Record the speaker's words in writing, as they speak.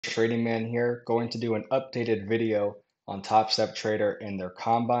Trading Man here, going to do an updated video on TopstepTrader and their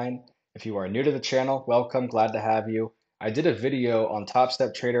combine. If you are new to the channel, welcome, glad to have you. I did a video on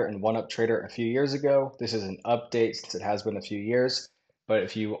TopstepTrader and OneUpTrader a few years ago. This is an update since it has been a few years, but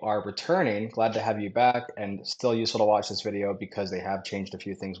if you are returning, glad to have you back and still useful to watch this video because they have changed a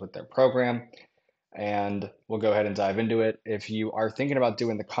few things with their program. And we'll go ahead and dive into it. If you are thinking about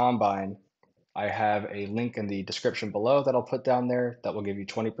doing the combine, I have a link in the description below that I'll put down there that will give you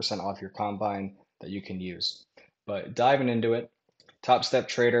 20% off your combine that you can use. But diving into it,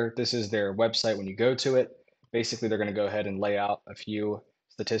 TopstepTrader, this is their website when you go to it. Basically, they're going to go ahead and lay out a few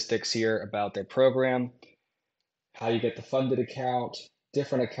statistics here about their program, how you get the funded account,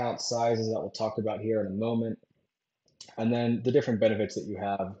 different account sizes that we'll talk about here in a moment, and then the different benefits that you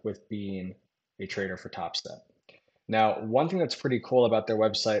have with being a trader for TopStep. Now, one thing that's pretty cool about their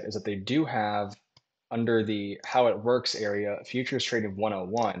website is that they do have under the How It Works area, Futures Trading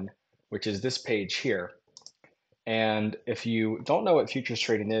 101, which is this page here. And if you don't know what futures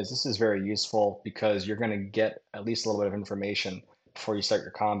trading is, this is very useful because you're going to get at least a little bit of information before you start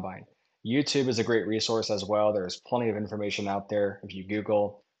your combine. YouTube is a great resource as well. There's plenty of information out there if you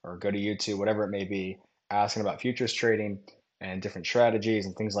Google or go to YouTube, whatever it may be, asking about futures trading and different strategies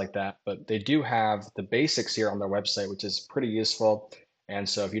and things like that. But they do have the basics here on their website, which is pretty useful. And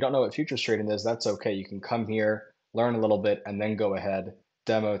so if you don't know what futures trading is, that's okay. You can come here, learn a little bit, and then go ahead,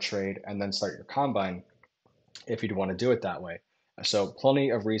 demo trade, and then start your combine if you'd want to do it that way. So plenty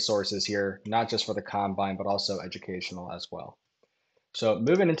of resources here, not just for the combine, but also educational as well. So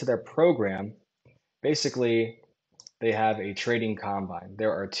moving into their program, basically they have a trading combine.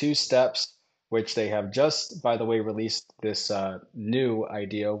 There are 2 steps, which they have just, by the way, released this new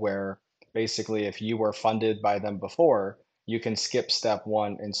idea where basically if you were funded by them before, you can skip step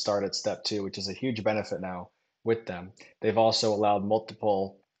 1 and start at step 2, which is a huge benefit now with them. They've also allowed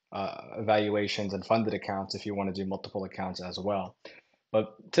multiple evaluations and funded accounts if you want to do multiple accounts as well.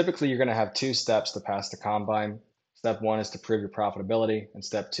 But typically you're going to have 2 steps to pass the combine. Step 1 is to prove your profitability, and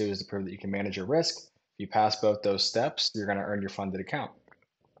step 2 is to prove that you can manage your risk. If you pass both those steps, you're going to earn your funded account.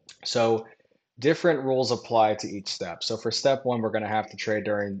 So different rules apply to each step. So for step 1, we're going to have to trade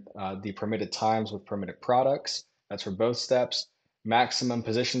during the permitted times with permitted products. That's for both steps. Maximum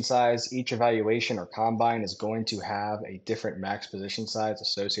position size, each evaluation or combine is going to have a different max position size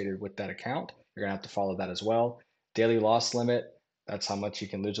associated with that account. You're going to have to follow that as well. Daily loss limit, that's how much you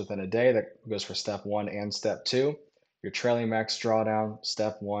can lose within a day. That goes for step 1 and step 2. Your trailing max drawdown,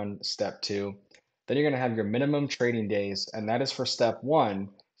 step 1, step 2. Then you're going to have your minimum trading days, and that is for step 1.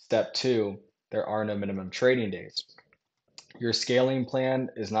 Step 2, there are no minimum trading days. Your scaling plan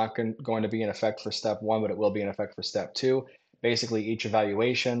is not going to be in effect for step 1, but it will be in effect for step 2. Basically, each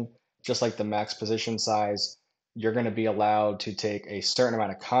evaluation, just like the max position size, you're going to be allowed to take a certain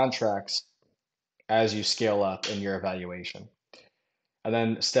amount of contracts as you scale up in your evaluation. And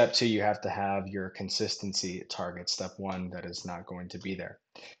then step 2, you have to have your consistency target. Step 1, that is not going to be there.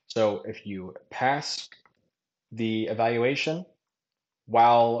 So if you pass the evaluation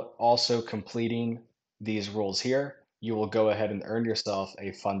while also completing these rules here, you will go ahead and earn yourself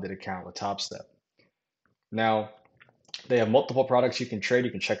a funded account with TopStep. Now, they have multiple products you can trade.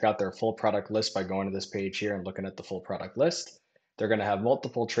 You can check out their full product list by going to this page here and looking at the full product list. They're going to have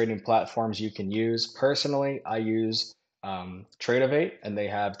multiple trading platforms you can use. Personally, I use Tradeovate, and they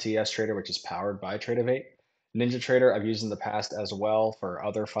have TSTrader, which is powered by Tradeovate. NinjaTrader I've used in the past as well for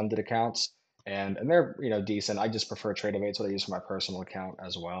other funded accounts, and they're decent. I just prefer Tradeovate, so I use for my personal account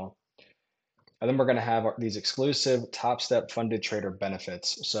as well. And then we're going to have these exclusive TopStep funded trader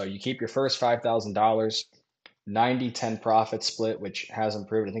benefits. So you keep your first $5,000, 90-10 profit split, which has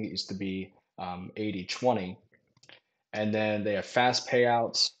improved. I think it used to be 80-20. And then they have fast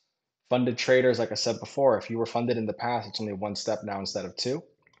payouts. Funded traders, like I said before, if you were funded in the past, it's only 1 step now instead of 2.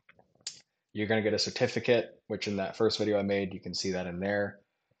 You're going to get a certificate, which in that first video I made, you can see that in there.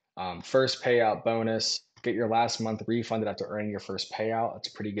 First payout bonus, get your last month refunded after earning your first payout. That's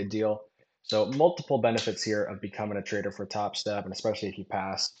a pretty good deal. So multiple benefits here of becoming a trader for TopStep, and especially if you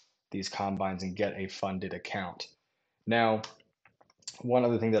pass these combines and get a funded account. Now, one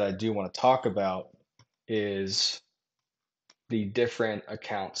other thing that I do want to talk about is the different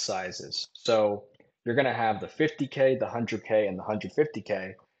account sizes. So you're going to have the 50K, the 100K, and the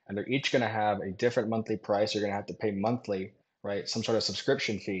 150K, and they're each going to have a different monthly price. You're going to have to pay monthly, right? Some sort of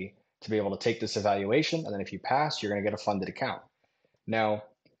subscription fee to be able to take this evaluation. And then if you pass, you're going to get a funded account. Now,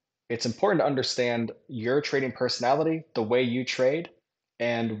 it's important to understand your trading personality, the way you trade,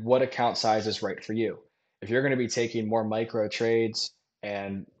 and what account size is right for you. If you're going to be taking more micro trades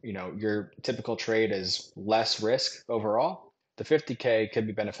and your typical trade is less risk overall, the 50K could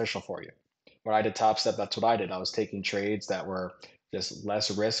be beneficial for you. When I did Top Step, that's what I did. I was taking trades that were just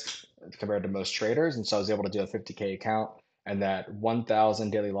less risk compared to most traders. And so I was able to do a 50K account. And that 1,000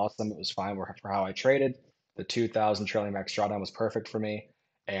 daily loss limit was fine for how I traded. The 2,000 trailing max drawdown was perfect for me.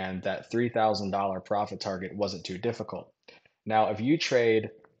 And that $3,000 profit target wasn't too difficult. Now, if you trade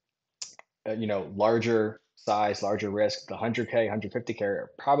larger size, larger risk, the 100K, 150K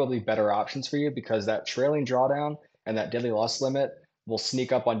are probably better options for you because that trailing drawdown and that daily loss limit will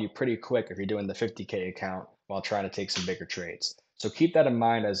sneak up on you pretty quick if you're doing the 50K account while trying to take some bigger trades. So keep that in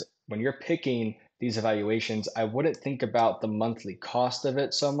mind as when you're picking these evaluations, I wouldn't think about the monthly cost of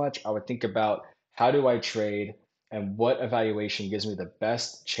it so much. I would think about how do I trade and what evaluation gives me the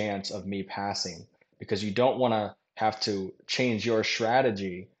best chance of me passing because you don't want to have to change your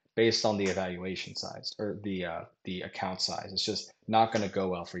strategy based on the evaluation size or the account size. It's just not going to go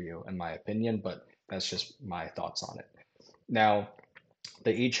well for you, in my opinion, but that's just my thoughts on it. Now,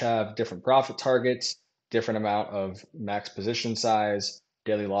 they each have different profit targets, different amount of max position size,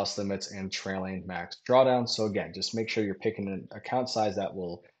 daily loss limits, and trailing max drawdown. So again, just make sure you're picking an account size that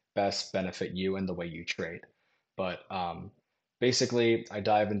will best benefit you and the way you trade. But basically, I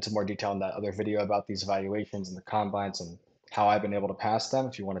dive into more detail in that other video about these evaluations and the combines and how I've been able to pass them.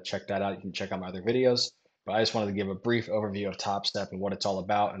 If you want to check that out, you can check out my other videos. But I just wanted to give a brief overview of Top Step and what it's all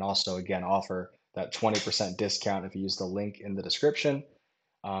about, and also, again, offer that 20% discount if you use the link in the description.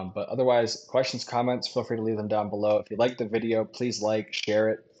 But otherwise, questions, comments, feel free to leave them down below. If you like the video, please like, share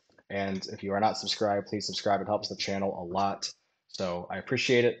it. And if you are not subscribed, please subscribe. It helps the channel a lot. So I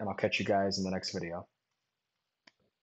appreciate it, and I'll catch you guys in the next video.